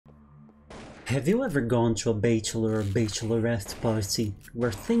Have you ever gone to a bachelor or bachelorette party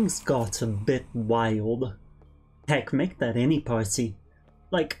where things got a bit wild? Heck, make that any party.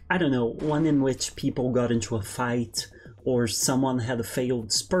 Like, I don't know, one in which people got into a fight, or someone had a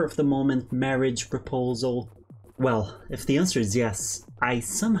failed spur-of-the-moment marriage proposal. Well, if the answer is yes, I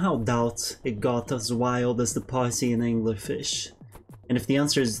somehow doubt it got as wild as the party in Anglerfish. And if the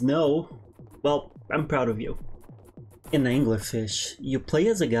answer is no, well, I'm proud of you. In Anglerfish, you play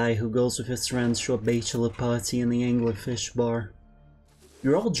as a guy who goes with his friends to a bachelor party in the Anglerfish bar.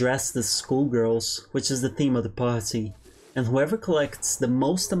 You're all dressed as schoolgirls, which is the theme of the party, and whoever collects the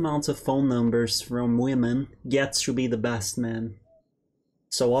most amount of phone numbers from women gets to be the best man.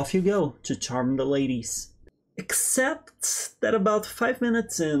 So off you go to charm the ladies. Except that about 5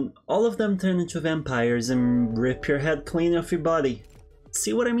 minutes in, all of them turn into vampires and rip your head clean off your body.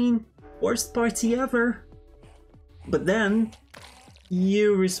 See what I mean? Worst party ever! But then,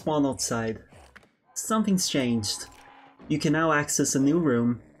 you respawn outside. Something's changed. You can now access a new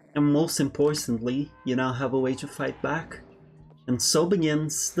room, and most importantly, you now have a way to fight back. And so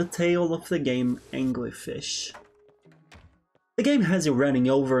begins the tale of the game Anglerfish. The game has you running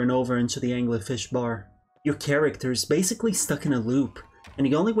over and over into the Anglerfish bar. Your character is basically stuck in a loop, and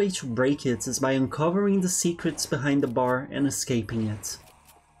the only way to break it is by uncovering the secrets behind the bar and escaping it.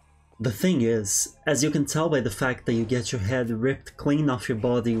 The thing is, as you can tell by the fact that you get your head ripped clean off your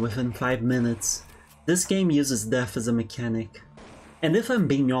body within 5 minutes, this game uses death as a mechanic. And if I'm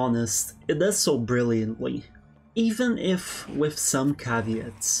being honest, it does so brilliantly, even if with some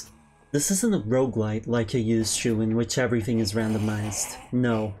caveats. This isn't a roguelite like you're used to in which everything is randomized,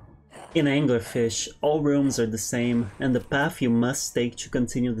 no. In Anglerfish, all rooms are the same, and the path you must take to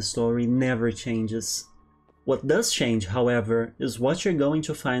continue the story never changes. What does change, however, is what you're going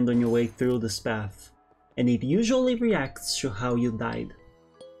to find on your way through this path, and it usually reacts to how you died.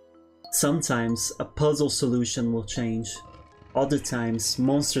 Sometimes, a puzzle solution will change. Other times,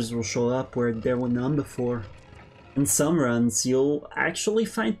 monsters will show up where there were none before. In some runs, you'll actually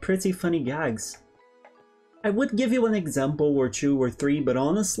find pretty funny gags. I would give you an example or 2 or 3, but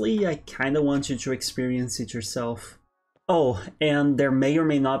honestly, I kinda want you to experience it yourself. Oh, and there may or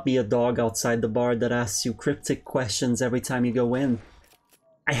may not be a dog outside the bar that asks you cryptic questions every time you go in.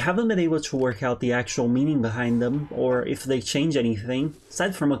 I haven't been able to work out the actual meaning behind them, or if they change anything,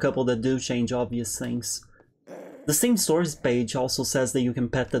 aside from a couple that do change obvious things. The Steam Stores page also says that you can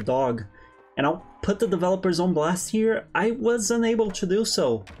pet the dog, and I'll put the developers on blast here, I was unable to do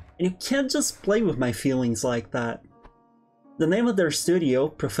so, and you can't just play with my feelings like that. The name of their studio,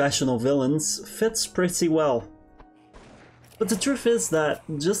 Professional Villains, fits pretty well. But the truth is that,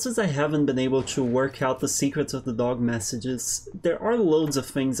 just as I haven't been able to work out the secrets of the dog messages, there are loads of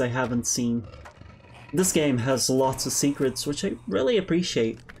things I haven't seen. This game has lots of secrets, which I really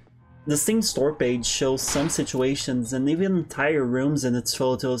appreciate. The Steam store page shows some situations and even entire rooms in its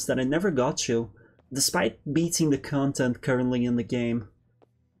photos that I never got to, despite beating the content currently in the game.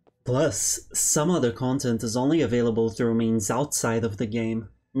 Plus, some other content is only available through means outside of the game,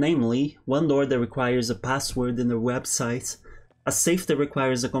 namely, one door that requires a password in their website, a safe that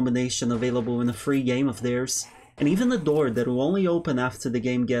requires a combination available in a free game of theirs, and even a door that will only open after the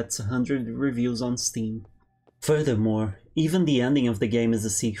game gets 100 reviews on Steam. Furthermore, even the ending of the game is a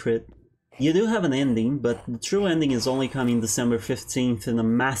secret. You do have an ending, but the true ending is only coming December 15th in a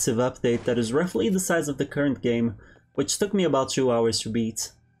massive update that is roughly the size of the current game, which took me about 2 hours to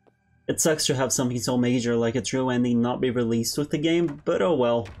beat. It sucks to have something so major like a true ending not be released with the game, but oh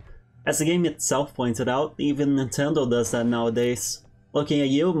well. As the game itself pointed out, even Nintendo does that nowadays. Looking at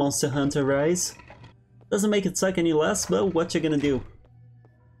you, Monster Hunter Rise. Doesn't make it suck any less, but what you gonna do?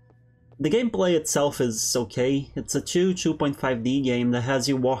 The gameplay itself is okay. It's a 2.5D game that has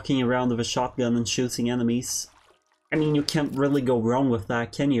you walking around with a shotgun and shooting enemies. I mean, you can't really go wrong with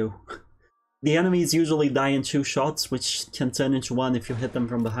that, can you? The enemies usually die in 2 shots, which can turn into 1 if you hit them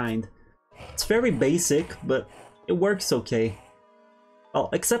from behind. It's very basic, but it works okay. Well,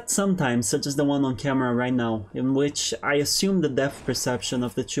 except sometimes, such as the one on camera right now, in which I assume the depth perception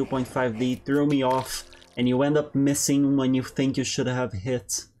of the 2.5D threw me off, and you end up missing when you think you should have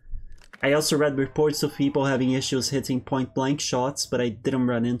hit. I also read reports of people having issues hitting point-blank shots, but I didn't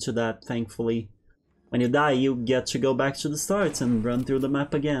run into that, thankfully. When you die, you get to go back to the start and run through the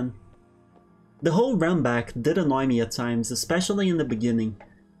map again. The whole run back did annoy me at times, especially in the beginning.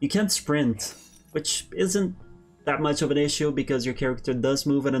 You can't sprint, which isn't that much of an issue because your character does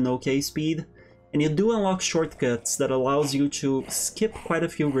move at an okay speed, and you do unlock shortcuts that allows you to skip quite a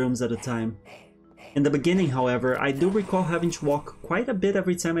few rooms at a time. In the beginning, however, I do recall having to walk quite a bit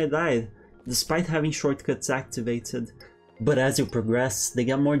every time I died, despite having shortcuts activated, But as you progress, they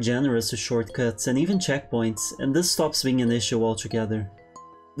get more generous with shortcuts and even checkpoints, and this stops being an issue altogether.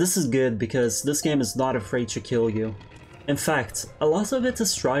 This is good because this game is not afraid to kill you. In fact, a lot of it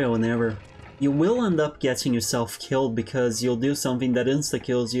is trial and error. You will end up getting yourself killed because you'll do something that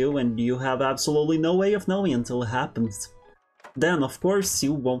insta-kills you and you have absolutely no way of knowing until it happens. Then, of course,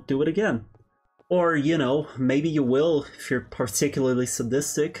 you won't do it again. Or, you know, maybe you will if you're particularly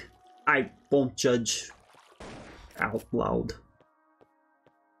sadistic. I won't judge out loud.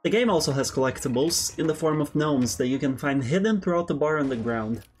 The game also has collectibles in the form of gnomes that you can find hidden throughout the bar on the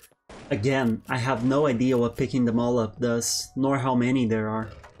ground. Again, I have no idea what picking them all up does, nor how many there are.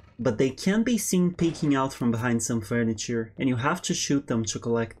 But they can be seen peeking out from behind some furniture, and you have to shoot them to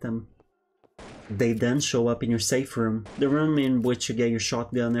collect them. They then show up in your safe room, the room in which you get your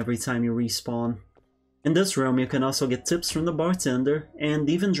shotgun every time you respawn. In this room you can also get tips from the bartender, and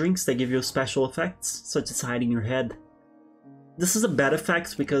even drinks that give you special effects, such as hiding your head. This is a bad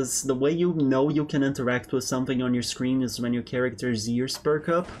effect because the way you know you can interact with something on your screen is when your character's ears perk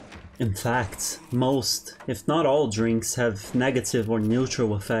up. In fact, most, if not all drinks have negative or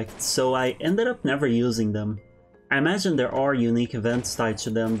neutral effects, so I ended up never using them. I imagine there are unique events tied to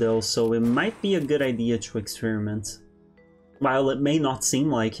them though, so it might be a good idea to experiment. While it may not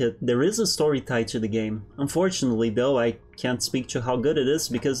seem like it, there is a story tied to the game. Unfortunately though, I can't speak to how good it is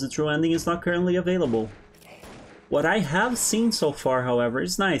because the true ending is not currently available. What I have seen so far, however,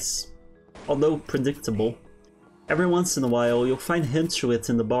 is nice, although predictable. Every once in a while, you'll find hints to it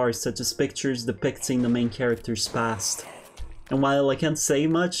in the bars, such as pictures depicting the main character's past. And while I can't say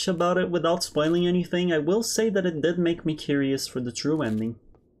much about it without spoiling anything, I will say that it did make me curious for the true ending.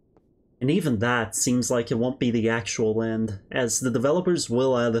 And even that seems like it won't be the actual end, as the developers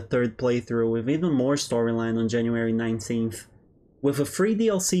will add a third playthrough with even more storyline on January 19th. With a free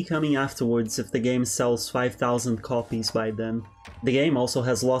DLC coming afterwards if the game sells 5,000 copies by then. The game also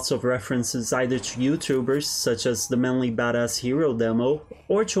has lots of references either to YouTubers, such as the Manly Badass Hero demo,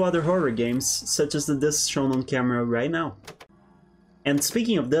 or to other horror games, such as the discs shown on camera right now. And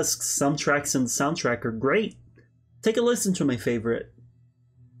speaking of discs, some tracks in the soundtrack are great. Take a listen to my favorite.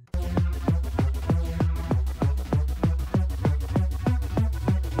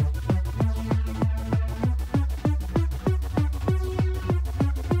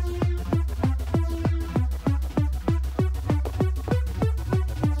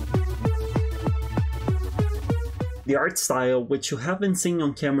 The art style, which you have been seeing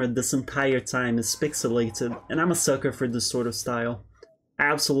on camera this entire time, is pixelated, and I'm a sucker for this sort of style. I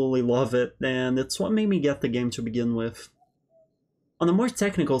absolutely love it, and it's what made me get the game to begin with. On the more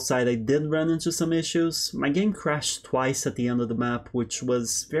technical side, I did run into some issues. My game crashed twice at the end of the map, which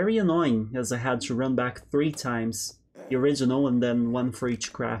was very annoying, as I had to run back 3 times, the original and then 1 for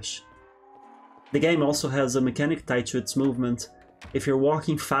each crash. The game also has a mechanic tied to its movement. If you're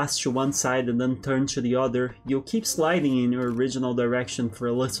walking fast to one side and then turn to the other, you'll keep sliding in your original direction for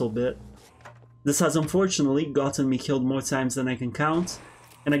a little bit. This has unfortunately gotten me killed more times than I can count,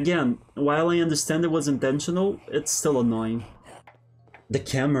 and again, while I understand it was intentional, it's still annoying. The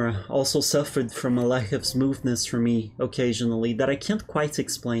camera also suffered from a lack of smoothness for me occasionally that I can't quite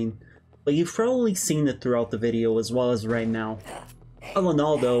explain, but you've probably seen it throughout the video as well as right now. All in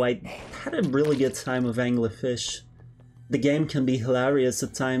all though, I had a really good time with Anglerfish. The game can be hilarious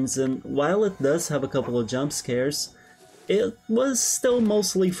at times, and while it does have a couple of jump scares, it was still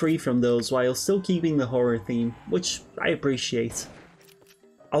mostly free from those while still keeping the horror theme, which I appreciate.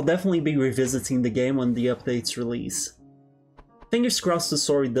 I'll definitely be revisiting the game when the updates release. Fingers crossed the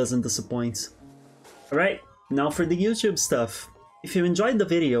story doesn't disappoint. Alright, now for the YouTube stuff. If you enjoyed the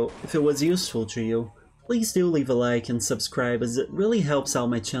video, if it was useful to you, please do leave a like and subscribe as it really helps out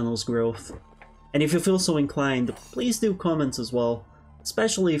my channel's growth. And if you feel so inclined, please do comment as well,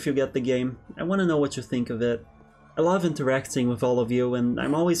 especially if you get the game. I want to know what you think of it. I love interacting with all of you, and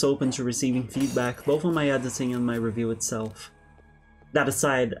I'm always open to receiving feedback both on my editing and my review itself. That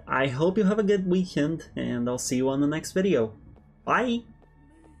aside, I hope you have a good weekend, and I'll see you on the next video. Bye!